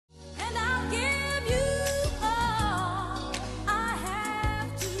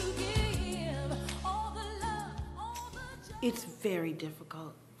It's very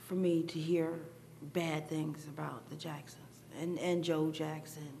difficult for me to hear bad things about the Jacksons and Joe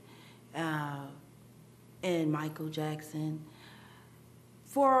Jackson and Michael Jackson.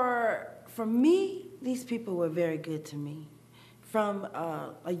 For me, these people were very good to me. From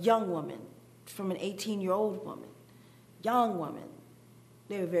a young woman, from an 18-year-old woman, young woman,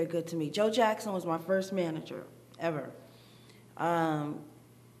 they were very good to me. Joe Jackson was my first manager ever.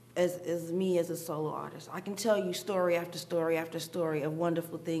 As me as a solo artist. I can tell you story after story after story of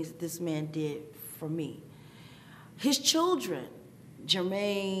wonderful things that this man did for me. His children,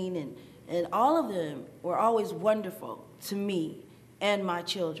 Jermaine and all of them were always wonderful to me and my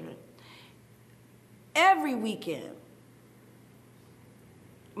children. Every weekend,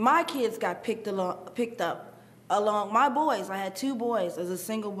 my kids got picked up along, my boys, I had 2 boys as a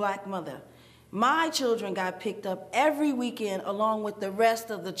single black mother. My children got picked up every weekend along with the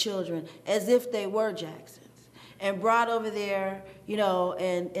rest of the children as if they were Jacksons and brought over there, you know,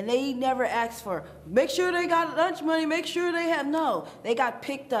 and they never asked for, make sure they got lunch money, make sure they have, no. They got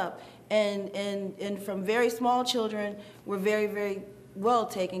picked up and from very small children were very, very well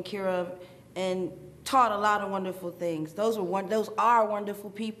taken care of and taught a lot of wonderful things. Those are wonderful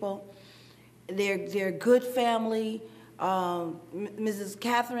people. They're good family. Mrs.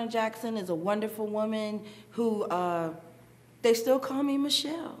 Catherine Jackson is a wonderful woman who, they still call me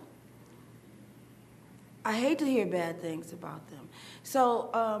Michelle. I hate to hear bad things about them.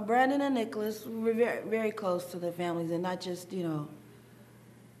 So Brandon and Nicholas were very, very close to their families, and not just, you know,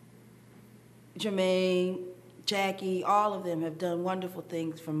 Jermaine, Jackie, all of them have done wonderful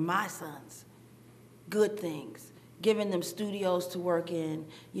things for my sons, good things, giving them studios to work in,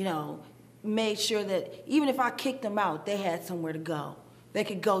 you know, made sure that even if I kicked them out, they had somewhere to go. They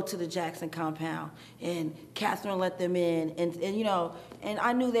could go to the Jackson compound, and Catherine let them in, and you know, and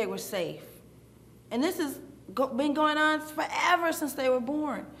I knew they were safe. And this has been going on forever since they were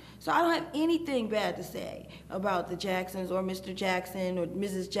born. So I don't have anything bad to say about the Jacksons or Mr. Jackson or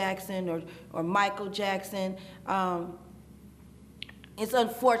Mrs. Jackson or Michael Jackson. It's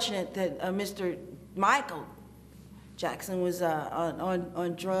unfortunate that Mr. Michael Jackson was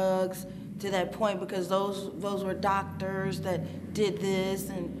on drugs to that point, because those were doctors that did this,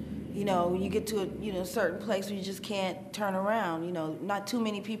 and you know, you get to a certain place where you just can't turn around. You know, not too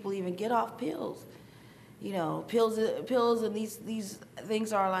many people even get off pills. You know, pills and these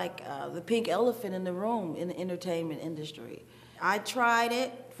things are like the pink elephant in the room in the entertainment industry. I tried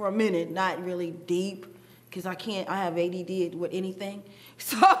it for a minute, not really deep, because I have ADD with anything.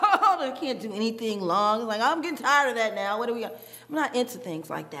 So I can't do anything long. It's like, I'm getting tired of that now. What do we got? I'm not into things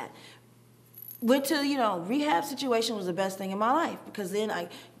like that. Went to, rehab situation was the best thing in my life, because then I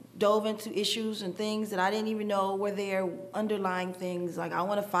dove into issues and things that I didn't even know were there, underlying things. Like, I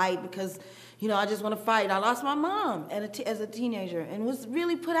want to fight because, I just want to fight. I lost my mom as a teenager and was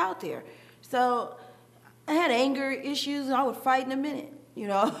really put out there. So I had anger issues, and I would fight in a minute,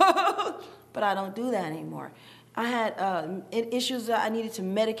 But I don't do that anymore. I had issues that I needed to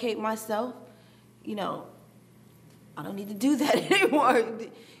medicate myself. I don't need to do that anymore.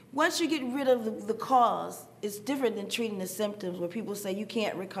 Once you get rid of the cause, it's different than treating the symptoms, where people say you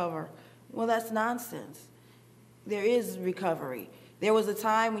can't recover. Well, that's nonsense. There is recovery. There was a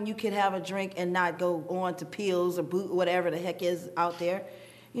time when you could have a drink and not go on to pills or whatever the heck is out there.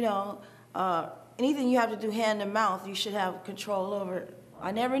 Anything you have to do hand to mouth, you should have control over.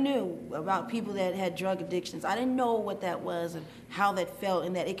 I never knew about people that had drug addictions. I didn't know what that was and how that felt,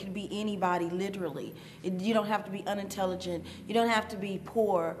 and that it could be anybody, literally. You don't have to be unintelligent. You don't have to be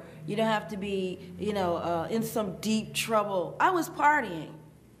poor. You don't have to be, in some deep trouble. I was partying,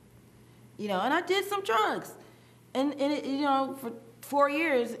 and I did some drugs. And it, for 4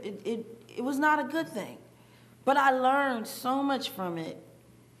 years, it was not a good thing. But I learned so much from it.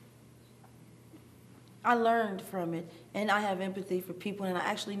 I learned from it, and I have empathy for people, and I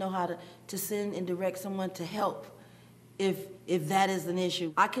actually know how to send and direct someone to help if that is an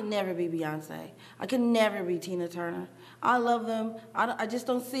issue. I could never be Beyonce. I could never be Tina Turner. I love them. I just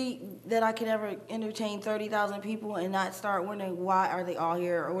don't see that I could ever entertain 30,000 people and not start wondering, why are they all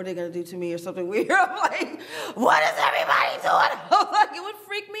here, or what are they going to do to me, or something weird. I'm like, what is everybody doing? Like, it would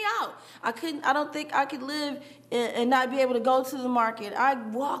freak me out. I don't think I could live and not be able to go to the market. I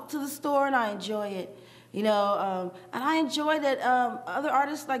walk to the store and I enjoy it. And I enjoy that other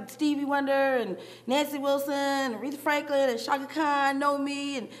artists like Stevie Wonder and Nancy Wilson and Aretha Franklin and Shaka Khan know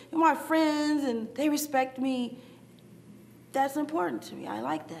me, and my friends, and they respect me. That's important to me. I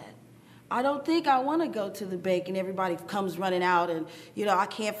like that. I don't think I want to go to the bank and everybody comes running out, and I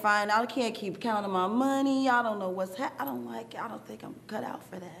can't keep counting my money. I don't know what's I don't think I'm cut out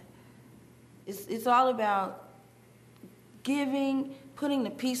for that. It's all about putting the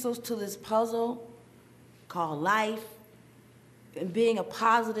pieces to this puzzle called life, and being a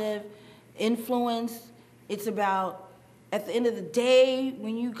positive influence. It's about, at the end of the day,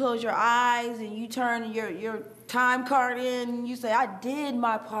 when you close your eyes and you turn your time card in, and you say, I did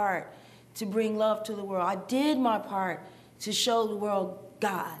my part to bring love to the world. I did my part to show the world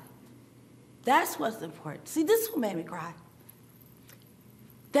God. That's what's important. See, this is what made me cry.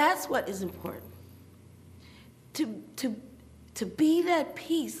 That's what is important. To be that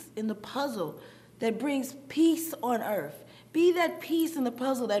piece in the puzzle that brings peace on earth. Be that piece in the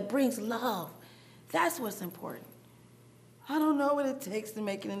puzzle that brings love. That's what's important. I don't know what it takes to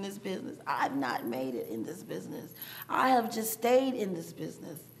make it in this business. I've not made it in this business. I have just stayed in this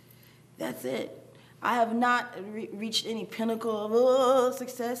business. That's it. I have not reached any pinnacle of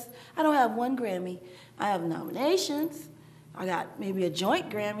success. I don't have one Grammy. I have nominations. I got maybe a joint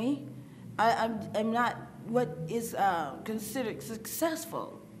Grammy. I'm not what is considered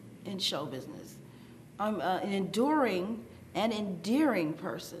successful in show business. I'm an enduring and endearing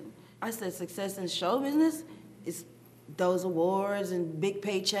person. I said success in show business is those awards and big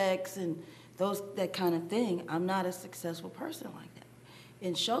paychecks and that kind of thing. I'm not a successful person like that,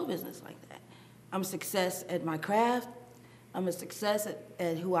 in show business like that. I'm a success at my craft. I'm a success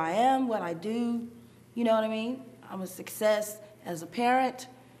at who I am, what I do. You know what I mean? I'm a success as a parent,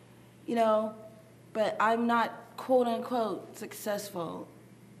 you know, but I'm not quote unquote successful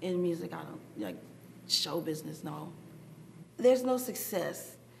in music. I don't, like show business, no. There's no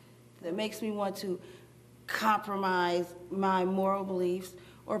success that makes me want to compromise my moral beliefs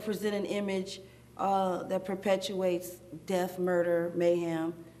or present an image that perpetuates death, murder,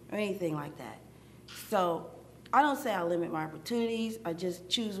 mayhem, or anything like that. So I don't say I limit my opportunities. I just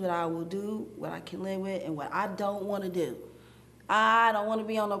choose what I will do, what I can live with, and what I don't want to do. I don't want to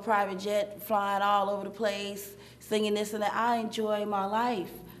be on no private jet flying all over the place, singing this and that. I enjoy my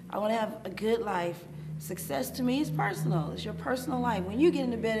life. I want to have a good life. Success to me is personal. It's your personal life. When you get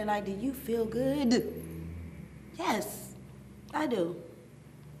into bed at night, do you feel good? Yes, I do.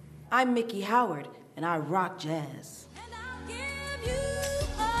 I'm Miki Howard, and I rock jazz.